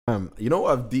You know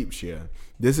what I've deeped here?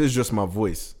 This is just my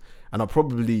voice, and I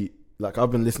probably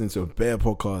I've been listening to a bear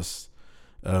podcasts,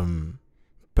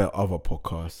 bear other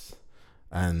podcasts,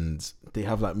 and they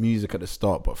have like music at the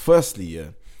start. But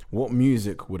firstly, what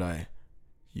music would I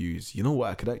use? You know what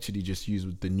I could actually just use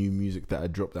with the new music that I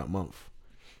dropped that month.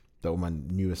 That was my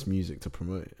newest music to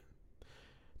promote it.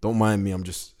 Don't mind me, I'm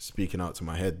just speaking out to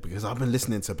my head because I've been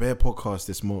listening to bear podcasts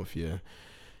this month,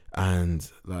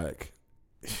 and like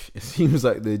it seems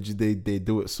like they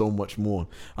do it so much more.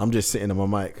 I'm just sitting on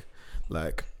my mic,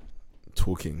 like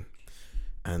talking,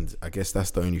 and I guess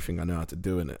that's the only thing I know how to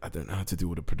do in it. I don't know how to do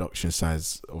all the production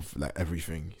sides of like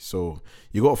everything, so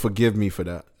you gotta forgive me for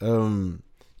that.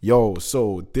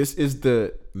 So this is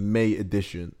the May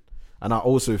edition, and I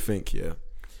also think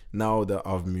now that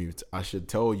I've moved, I should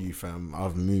tell you, fam,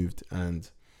 I've moved, and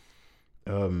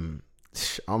I'm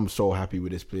so happy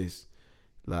with this place.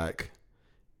 Like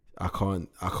I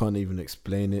can't even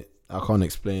explain it. I can't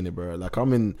explain it, bro. Like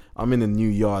I'm in a new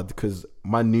yard because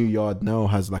my new yard now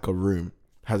has like a room,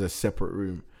 has a separate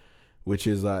room, which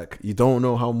is like you don't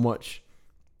know how much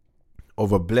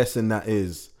of a blessing that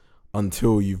is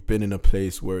until you've been in a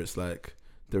place where it's like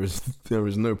there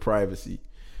is no privacy,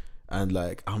 and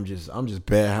like I'm just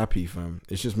bare happy, fam.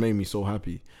 It's just made me so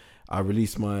happy. I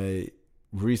released my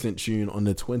recent tune on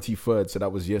the 23rd, so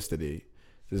that was yesterday.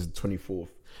 This is the 24th.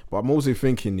 But I'm also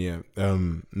thinking,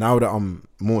 now that I'm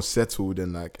more settled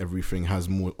and like everything has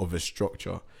more of a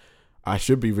structure, I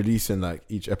should be releasing like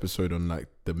each episode on like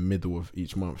the middle of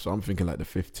each month. So I'm thinking like the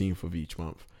 15th of each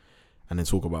month, and then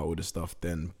talk about all the stuff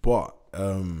then. But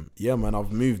man,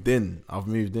 I've moved in.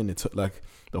 It took like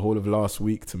the whole of last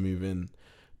week to move in,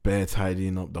 bare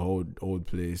tidying up the whole old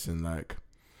place and like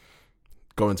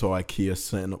going to IKEA,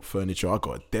 setting up furniture. I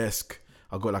got a desk.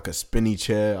 I got like a spinny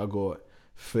chair. I got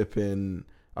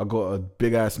a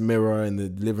big ass mirror in the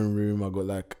living room. I got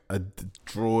like a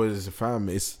drawers, fam.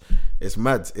 It's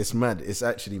mad. It's mad. It's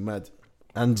actually mad.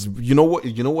 And you know what?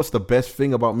 You know what's the best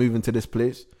thing about moving to this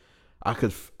place? I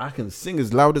can sing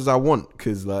as loud as I want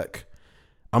because like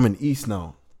I'm in East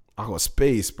now. I got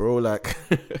space, bro. Like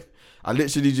I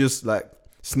literally just like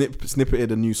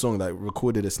snippeted a new song, like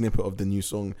recorded a snippet of a new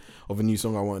song I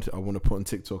want to put on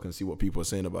TikTok and see what people are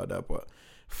saying about that. But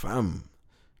fam,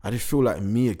 I just feel like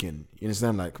me again. You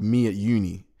understand? Like me at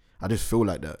uni. I just feel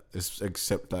like that.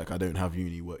 Except like I don't have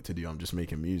uni work to do. I'm just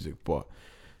making music. But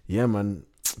yeah, man,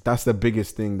 that's the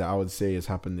biggest thing that I would say has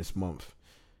happened this month.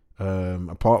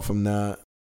 Apart from that,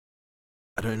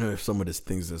 I don't know if some of the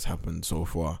things that's happened so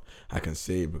far I can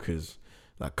say because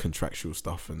like contractual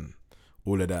stuff and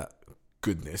all of that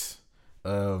goodness.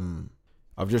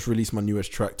 I've just released my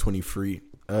newest track, 23.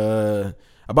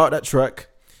 About that track,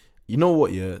 you know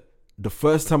what? The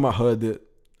first time I heard it,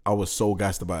 I was so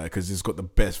gassed about it because it's got the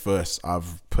best verse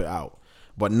I've put out.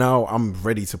 But now I'm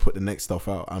ready to put the next stuff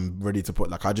out. I'm ready to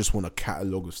put I just want a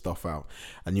catalog of stuff out.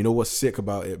 And you know what's sick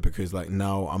about it? Because like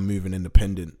now I'm moving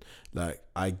independent. Like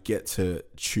I get to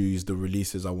choose the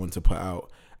releases I want to put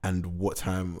out and what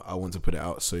time I want to put it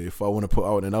out. So if I want to put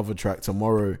out another track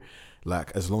tomorrow,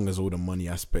 like as long as all the money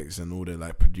aspects and all the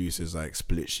like producers like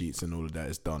split sheets and all of that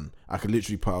is done, I could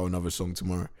literally put out another song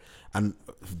tomorrow. And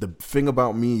the thing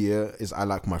about me is I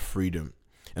like my freedom,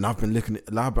 and I've been looking at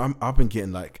I've been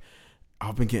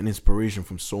getting inspiration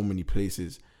from so many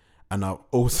places, and I've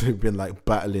also been like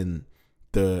battling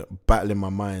my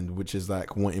mind, which is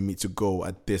like wanting me to go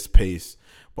at this pace,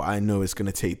 but I know it's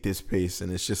gonna take this pace, and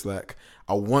it's just like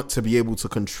I want to be able to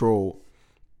control,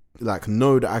 like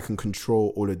know that I can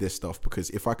control all of this stuff, because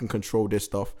if I can control this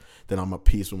stuff, then I'm at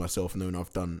peace with myself knowing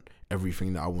I've done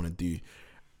everything that I want to do.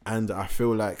 And I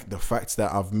feel like the fact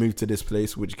that I've moved to this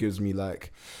place, which gives me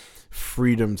like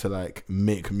freedom to like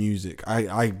make music.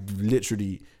 I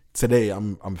literally today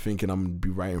I'm thinking I'm gonna be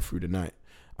writing through the night.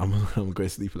 I'm going to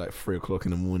sleep at like 3:00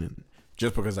 in the morning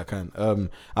just because I can.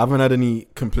 I haven't had any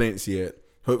complaints yet.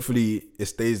 Hopefully it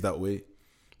stays that way.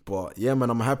 But yeah, man,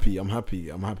 I'm happy. I'm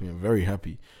very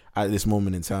happy at this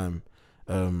moment in time.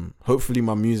 Hopefully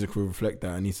my music will reflect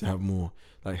that. I need to have more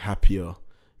like happier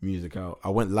music out. I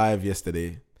went live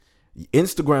yesterday.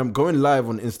 Going live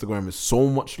on Instagram is so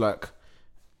much like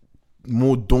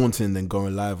more daunting than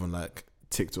going live on like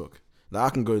TikTok. Like I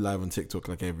can go live on TikTok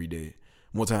like every day.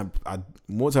 More time I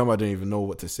don't even know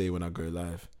what to say when I go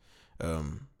live.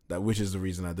 Which is the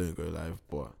reason I don't go live.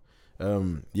 But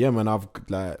yeah, man, I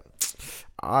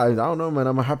don't know, man.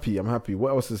 I'm happy. What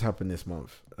else has happened this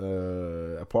month?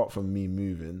 Apart from me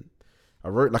moving, I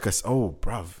wrote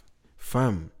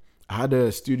fam. I had a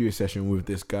studio session with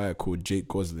this guy called Jake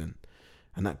Goslin,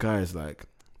 and that guy is like,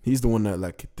 he's the one that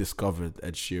like discovered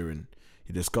Ed Sheeran.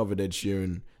 he discovered Ed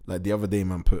Sheeran. Like the other day,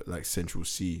 man put like Central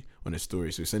C on his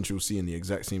story. So Central C in the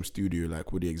exact same studio,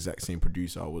 like with the exact same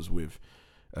producer I was with,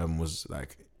 was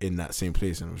like in that same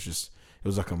place, and it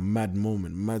was like a mad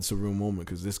moment, mad surreal moment,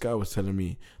 because this guy was telling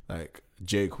me, like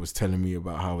Jake was telling me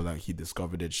about how like he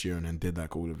discovered Ed Sheeran and did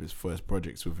like all of his first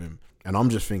projects with him, and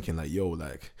I'm just thinking like, yo,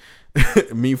 like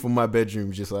me from my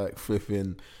bedroom, just like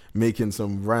flipping, making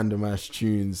some random ass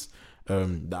tunes,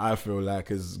 that I feel like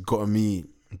has gotten me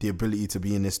the ability to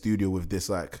be in the studio with this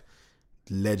like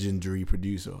legendary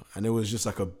producer, and it was just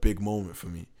like a big moment for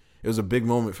me. It was a big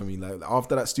moment for me. Like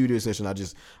after that studio session,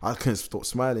 I couldn't stop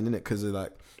smiling in it, because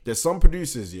like there's some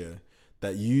producers, yeah,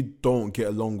 that you don't get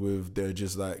along with. They're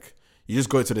just like, you just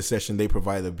go to the session, they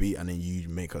provide a beat, and then you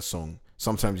make a song.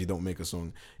 Sometimes you don't make a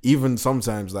song. Even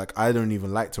sometimes, like I don't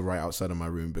even like to write outside of my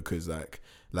room, because like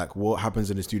what happens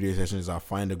in the studio session is I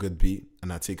find a good beat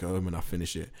and I take it home and I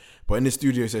finish it. But in the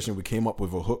studio session, we came up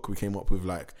with a hook. We came up with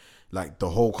like the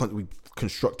whole, we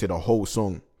constructed a whole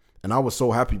song. And I was so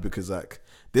happy, because like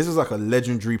this is like a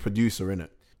legendary producer in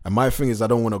it. And my thing is, I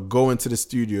don't want to go into the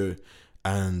studio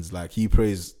and like he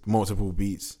plays multiple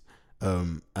beats,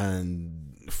 and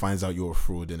finds out you're a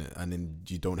fraud in it, and then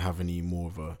you don't have any more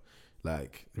of a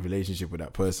like relationship with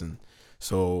that person.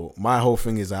 So my whole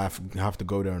thing is I have to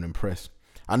go there and impress.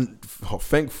 And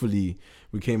thankfully,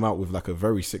 we came out with like a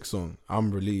very sick song.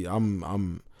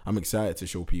 I'm excited to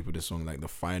show people this song, like the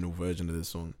final version of this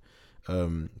song.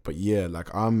 But yeah,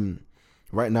 like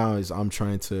right now I'm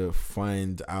trying to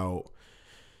find out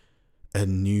a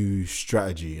new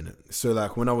strategy in it. So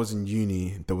like when I was in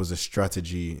uni, there was a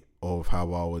strategy of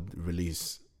how I would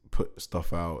put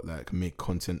stuff out, like make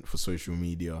content for social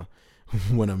media.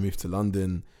 When I moved to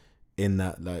London, in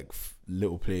that like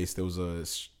little place, there was a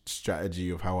strategy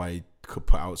of how I could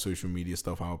put out social media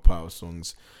stuff, how I put out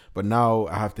songs. But now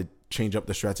I have to change up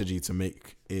the strategy to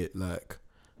make it like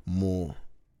more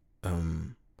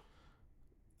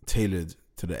tailored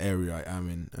to the area I am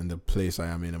in and the place I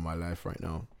am in my life right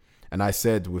now. And I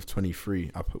said with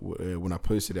 23, when I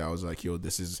posted it, I was like, yo,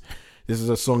 this is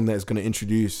a song that's going to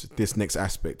introduce this next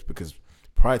aspect, because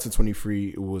prior to 23,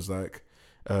 it was like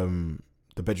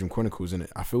the Bedroom Chronicles in it.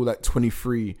 I feel like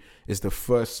 23 is the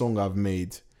first song I've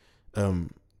made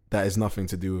that is nothing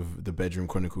to do with the Bedroom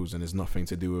Chronicles, and is nothing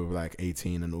to do with like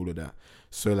 18 and all of that.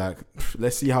 So like,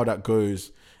 let's see how that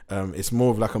goes. It's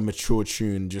more of like a mature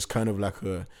tune, just kind of like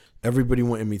everybody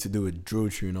wanted me to do a drill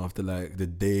tune after like the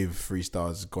Dave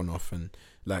freestyles gone off, and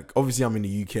like obviously I'm in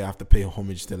the UK, I have to pay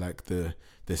homage to like the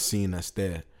scene that's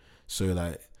there. So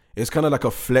like it's kind of like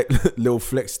a little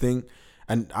flex thing,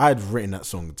 and I had written that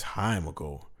song time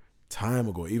ago,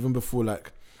 even before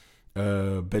like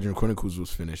Bedroom Chronicles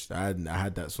was finished. I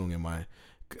had that song in my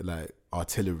like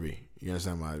artillery. You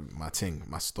understand, my thing,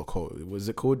 my stock hold. What is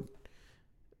it called?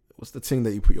 What's the thing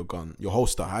that you put your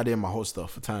holster? I had it in my holster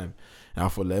for time, and I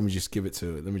thought, let me just give it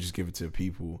to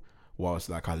people whilst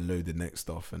like I load the next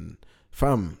stuff. And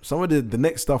fam, some of the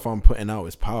next stuff I'm putting out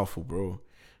is powerful, bro.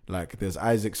 Like there's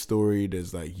Isaac's story,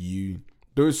 there's like you.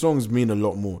 Those songs mean a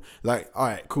lot more. Like, all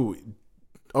right, cool.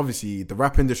 Obviously, the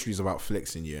rap industry is about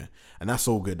flexing, yeah, and that's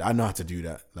all good. I know how to do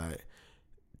that. Like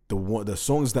the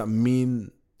songs that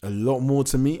mean a lot more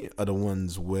to me are the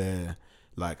ones where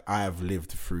like I have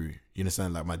lived through. You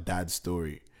understand? Like my dad's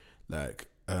story, like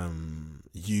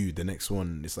the next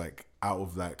one is like out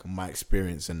of like my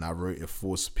experience, and I wrote it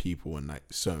for people and like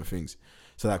certain things.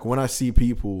 So like when I see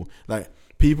people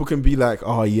can be like,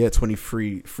 oh yeah,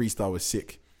 23 freestyle was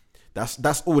sick.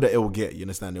 That's all that it will get. You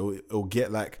understand? It'll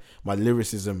get like my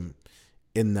lyricism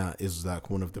in that is like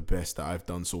one of the best that I've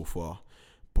done so far.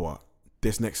 But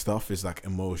this next stuff is like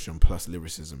emotion plus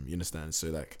lyricism. You understand? So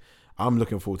like I'm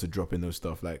looking forward to dropping those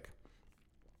stuff. Like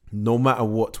no matter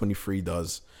what 23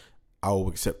 does, I'll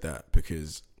accept that,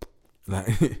 because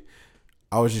like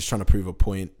I was just trying to prove a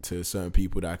point to certain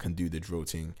people that I can do the drill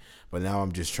thing. But now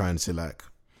I'm just trying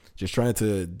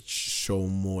to show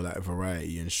more like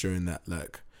variety and showing that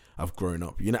like I've grown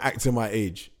up. You know, acting my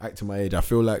age. I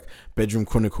feel like Bedroom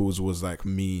Chronicles was like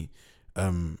me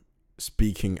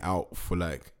speaking out for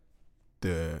like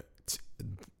the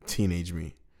teenage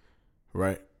me,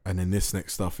 right? And then this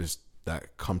next stuff is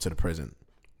that come to the present.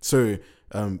 So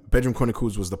Bedroom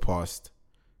Chronicles was the past.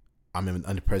 I'm in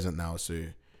the present now. So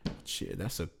shit,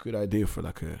 that's a good idea for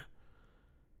like a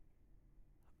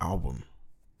album.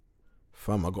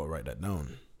 Fam, I gotta write that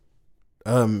down.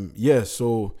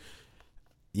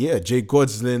 Jay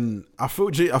Godslin. I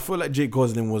feel like Jay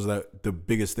Godslin was like the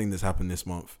biggest thing that's happened this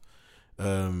month.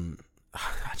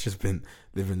 I just been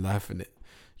living life in it.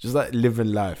 Just like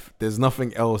living life. There's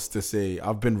nothing else to say.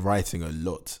 I've been writing a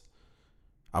lot.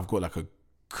 I've got like a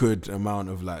good amount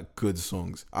of like good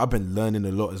songs. I've been learning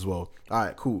a lot as well. All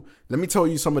right, cool. Let me tell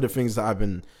you some of the things that I've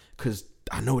been, because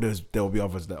I know there'll be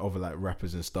others that other like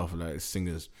rappers and stuff, like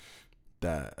singers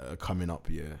that are coming up,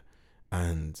 yeah,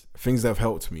 and things that have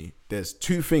helped me. There's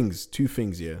two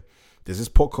things, yeah. There's this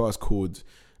podcast called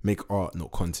Make Art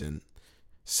Not Content.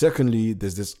 Secondly,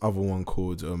 there's this other one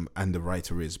called And the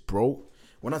Writer Is. Bro,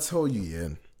 when I tell you, yeah,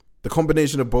 the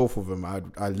combination of both of them,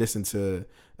 I listen to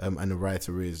And the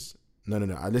Writer Is. No.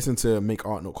 I listen to Make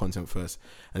Art Not Content first,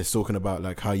 and it's talking about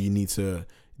like how you need to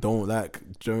don't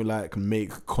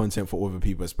make content for other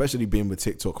people, especially being with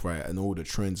TikTok, right, and all the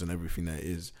trends and everything that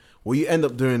is. What you end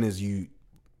up doing is you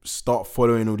start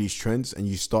following all these trends, and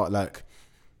you start like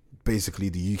basically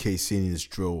the UK scene is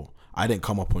drill. I didn't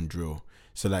come up on drill,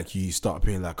 so like you start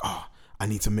being like, I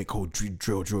need to make whole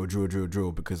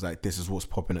drill because like this is what's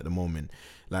popping at the moment.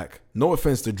 Like, no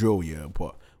offense to drill, yeah,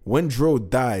 but when drill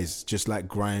dies, just like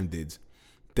grime did,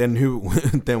 then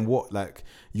then what? Like,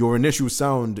 your initial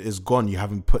sound is gone. You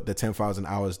haven't put the 10,000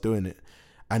 hours doing it,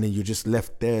 and then you're just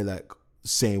left there like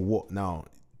saying, what now?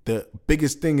 The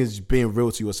biggest thing is being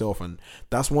real to yourself, and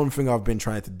that's one thing I've been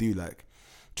trying to do. Like,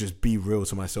 just be real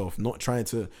to myself, not trying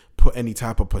to put any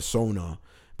type of persona,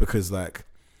 because like,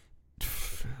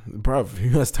 bruv,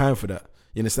 who has time for that?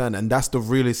 You understand? And that's the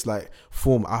realest like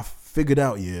form I've figured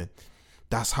out. Yeah,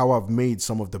 that's how I've made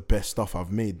some of the best stuff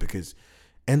I've made, because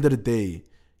end of the day,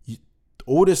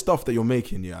 all this stuff that you're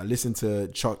making, yeah, I listen to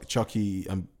Chucky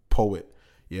and Poet,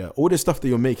 yeah, all this stuff that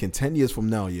you're making 10 years from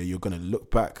now, yeah, you're gonna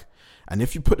look back, and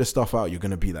if you put the stuff out, you're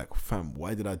gonna be like, fam,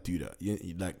 why did I do that?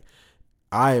 Like,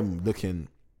 I've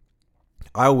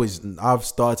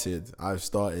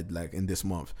started like in this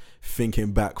month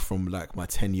thinking back from like my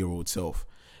 10-year-old self,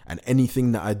 and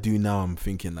anything that I do now, I'm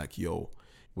thinking like, yo,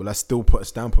 will I still put a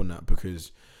stamp on that?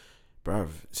 Because, bruv,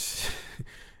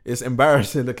 it's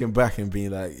embarrassing looking back and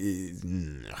being like,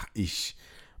 ish.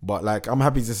 But like, I'm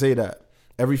happy to say that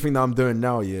everything that I'm doing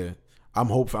now, yeah,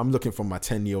 I'm looking for my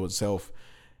 10-year-old self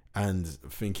and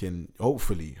thinking,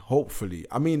 hopefully,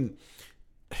 I mean,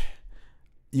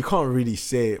 you can't really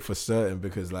say it for certain,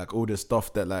 because like all the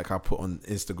stuff that like I put on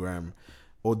Instagram,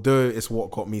 although it's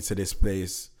what got me to this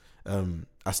place,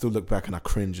 I still look back and I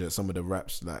cringe at some of the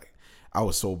raps. Like, I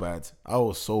was so bad.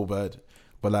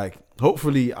 But like,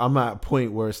 hopefully I'm at a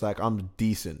point where it's like I'm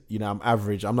decent. You know, I'm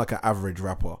average. I'm like an average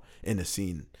rapper in the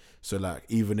scene. So like,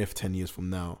 even if 10 years from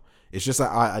now, it's just like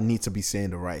I need to be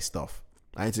saying the right stuff.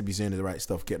 I need to be saying the right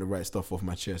stuff, get the right stuff off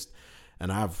my chest.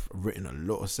 And I've written a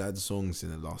lot of sad songs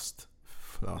in the last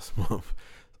month.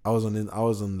 I was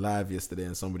on live yesterday,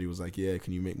 and somebody was like, yeah,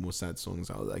 can you make more sad songs?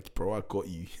 I was like, bro, I got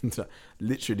you.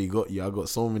 Literally got you. I got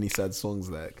so many sad songs,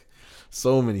 but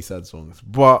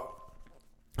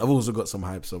I've also got some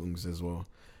hype songs as well.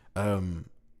 Talking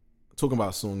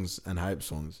about songs and hype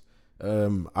songs,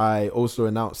 I also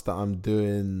announced that I'm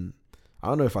doing, I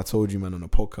don't know if I told you, man, on a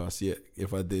podcast yet.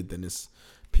 If I did, then it's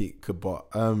peak. But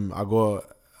I got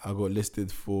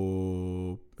listed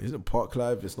for, is it Park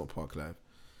Live? It's not Park Live.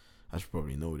 I should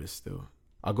probably know this still.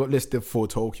 I got listed for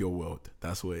Tokyo World.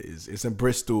 That's what it is. It's in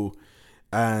Bristol.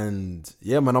 And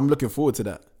yeah, man, I'm looking forward to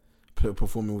that.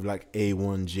 Performing with like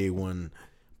A1, J1.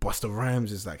 Busta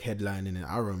Rhymes is like headlining it.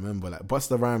 I remember like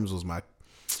Busta Rhymes was my...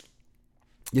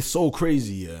 It's so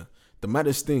crazy, yeah. The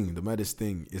maddest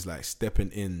thing is like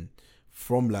stepping in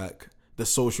from like the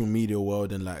social media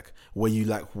world and like where you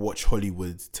like watch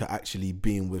Hollywood to actually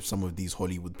being with some of these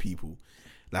Hollywood people.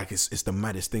 Like, it's the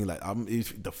maddest thing. Like,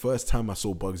 the first time I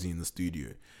saw Bugsy in the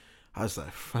studio, I was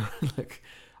like, like,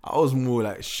 I was more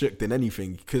like shook than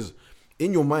anything, because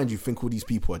in your mind you think all these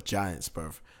people are giants,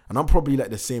 bruv, and I'm probably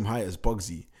like the same height as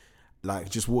Bugsy. Like,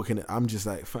 just walking, I'm just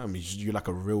like, fam, you're like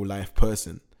a real life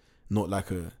person, not like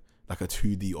a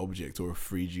 2D object or a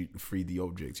 3D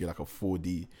object. You're like a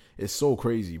 4D. It's so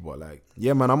crazy, but like,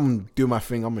 yeah, man, I'm gonna do my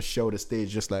thing. I'm gonna show the stage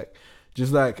just like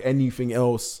anything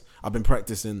else. I've been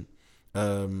practicing.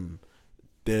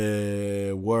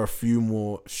 There were a few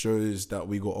more shows that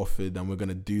we got offered, and we're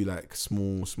gonna do like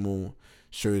small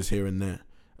shows here and there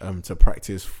to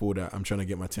practice for that. I'm trying to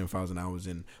get my 10,000 hours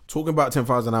in. Talking about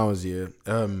 10,000 hours here,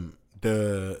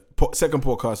 the second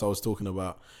podcast I was talking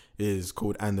about is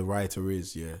called And the Writer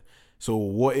Is, yeah. So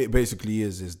what it basically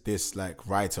is this like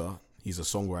writer, he's a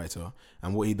songwriter,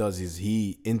 and what he does is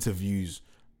he interviews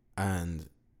and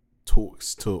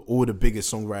talks to all the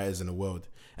biggest songwriters in the world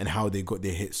and how they got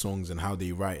their hit songs and how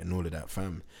they write and all of that,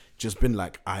 fam. Just been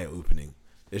like eye-opening.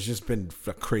 It's just been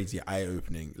like crazy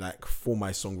eye-opening, like for my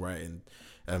songwriting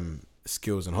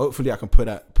skills, and hopefully I can put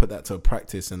that to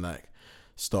practice and like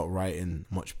start writing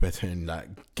much better and like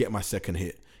get my second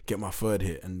hit, get my third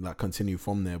hit, and like continue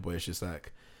from there. But it's just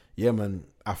like, yeah, man,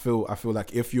 I feel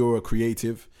like if you're a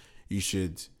creative, you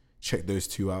should check those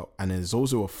two out. And there's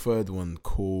also a third one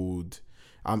called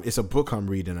it's a book I'm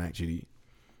reading actually.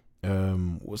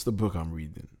 What's the book I'm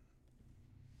reading?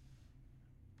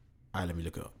 Alright, let me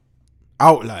look it up.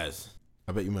 Outliers.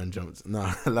 I bet you man jumped.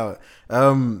 Nah, allow it.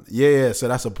 Yeah. So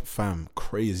that's a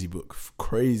crazy book,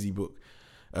 crazy book.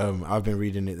 I've been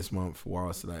reading it this month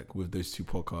whilst like with those two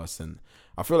podcasts, and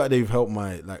I feel like they've helped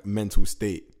my like mental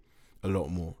state a lot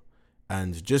more,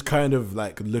 and just kind of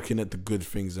like looking at the good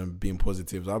things and being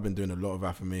positive. I've been doing a lot of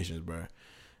affirmations, bro,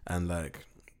 and like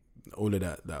all of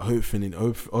that,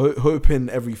 hoping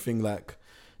everything, like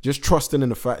just trusting in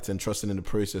the fact and trusting in the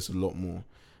process a lot more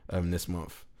this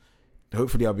month.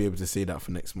 Hopefully I'll be able to say that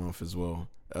for next month as well.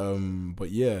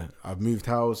 But yeah, I've moved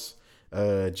house.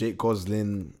 Jake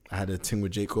Goslin, I had a thing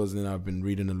with Jake Goslin. I've been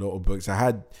reading a lot of books. I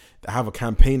have a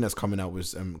campaign that's coming out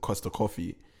with Costa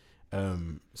Coffee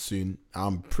soon.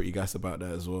 I'm pretty gassed about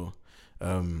that as well.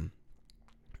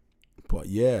 But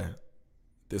yeah,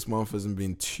 this month hasn't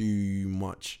been too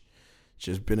much.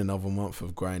 Just been another month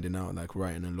of grinding out, like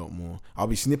writing a lot more. I'll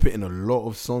be snippeting a lot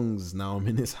of songs now I'm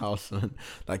in this house, man.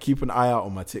 Like keep an eye out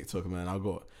on my TikTok, man. I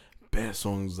got bare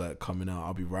songs like coming out.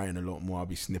 I'll be writing a lot more. I'll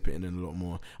be snippeting in a lot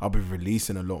more. I'll be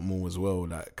releasing a lot more as well.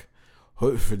 Like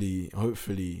hopefully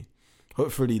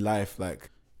life like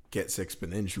gets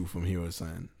exponential from here or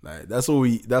something. Like that's all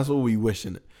we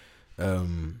wishing.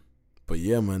 But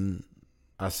yeah, man.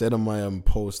 I said on my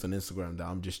post on Instagram that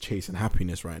I'm just chasing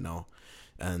happiness right now.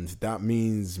 And that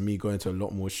means me going to a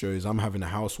lot more shows. I'm having a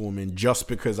housewarming just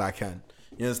because I can.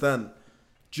 You understand?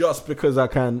 Just because I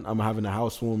can, I'm having a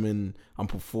housewarming. I'm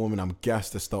performing. I'm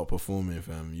gassed to start performing,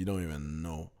 fam. You don't even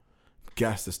know.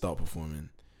 Gassed to start performing.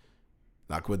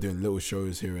 Like we're doing little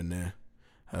shows here and there.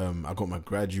 I got my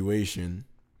graduation.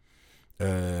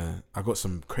 I got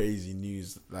some crazy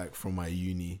news like from my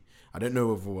uni. I don't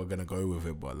know if we're gonna go with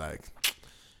it, but like,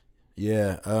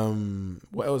 yeah.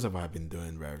 What else have I been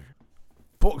doing, bro?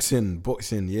 Boxing.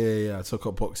 Yeah. I took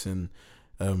up boxing.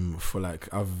 For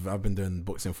like I've been doing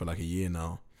boxing for like a year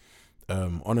now,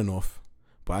 on and off.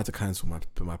 But I had to cancel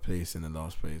my place in the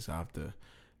last place. I have to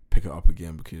pick it up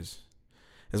again because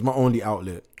it's my only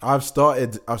outlet. I've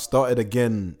started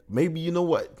again. Maybe you know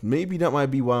what? Maybe that might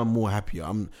be why I'm more happier.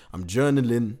 I'm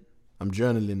journaling.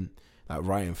 Like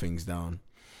writing things down.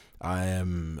 I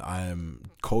am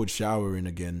cold showering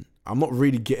again. I'm not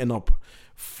really getting up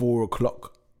 4:00,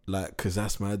 like, cause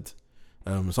that's mad.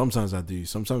 Sometimes I do.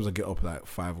 Sometimes I get up like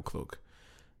 5:00,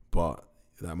 but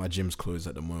like my gym's closed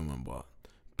at the moment. But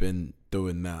been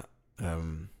doing that.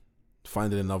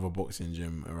 Finding another boxing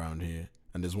gym around here,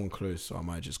 and there's one close, so I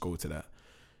might just go to that.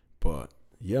 But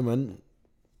yeah, man,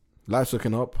 life's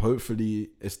looking up.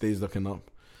 Hopefully, it stays looking up.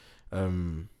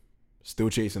 Still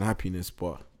chasing happiness,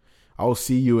 but I'll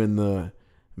see you in the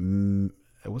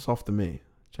what's after May?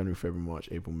 January, February, March,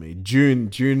 April, May, June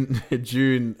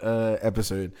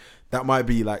episode. That might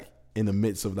be like in the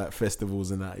midst of like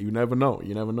festivals and that. You never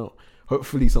know.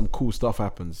 Hopefully some cool stuff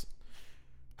happens.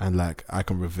 And like I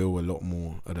can reveal a lot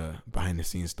more of the behind the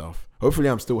scenes stuff. Hopefully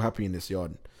I'm still happy in this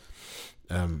yard.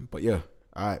 But yeah.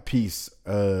 Alright, peace.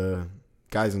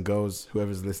 Guys and girls,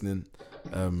 whoever's listening.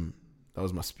 That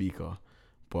was my speaker.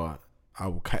 But I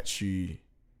will catch you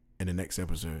in the next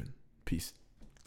episode. Peace.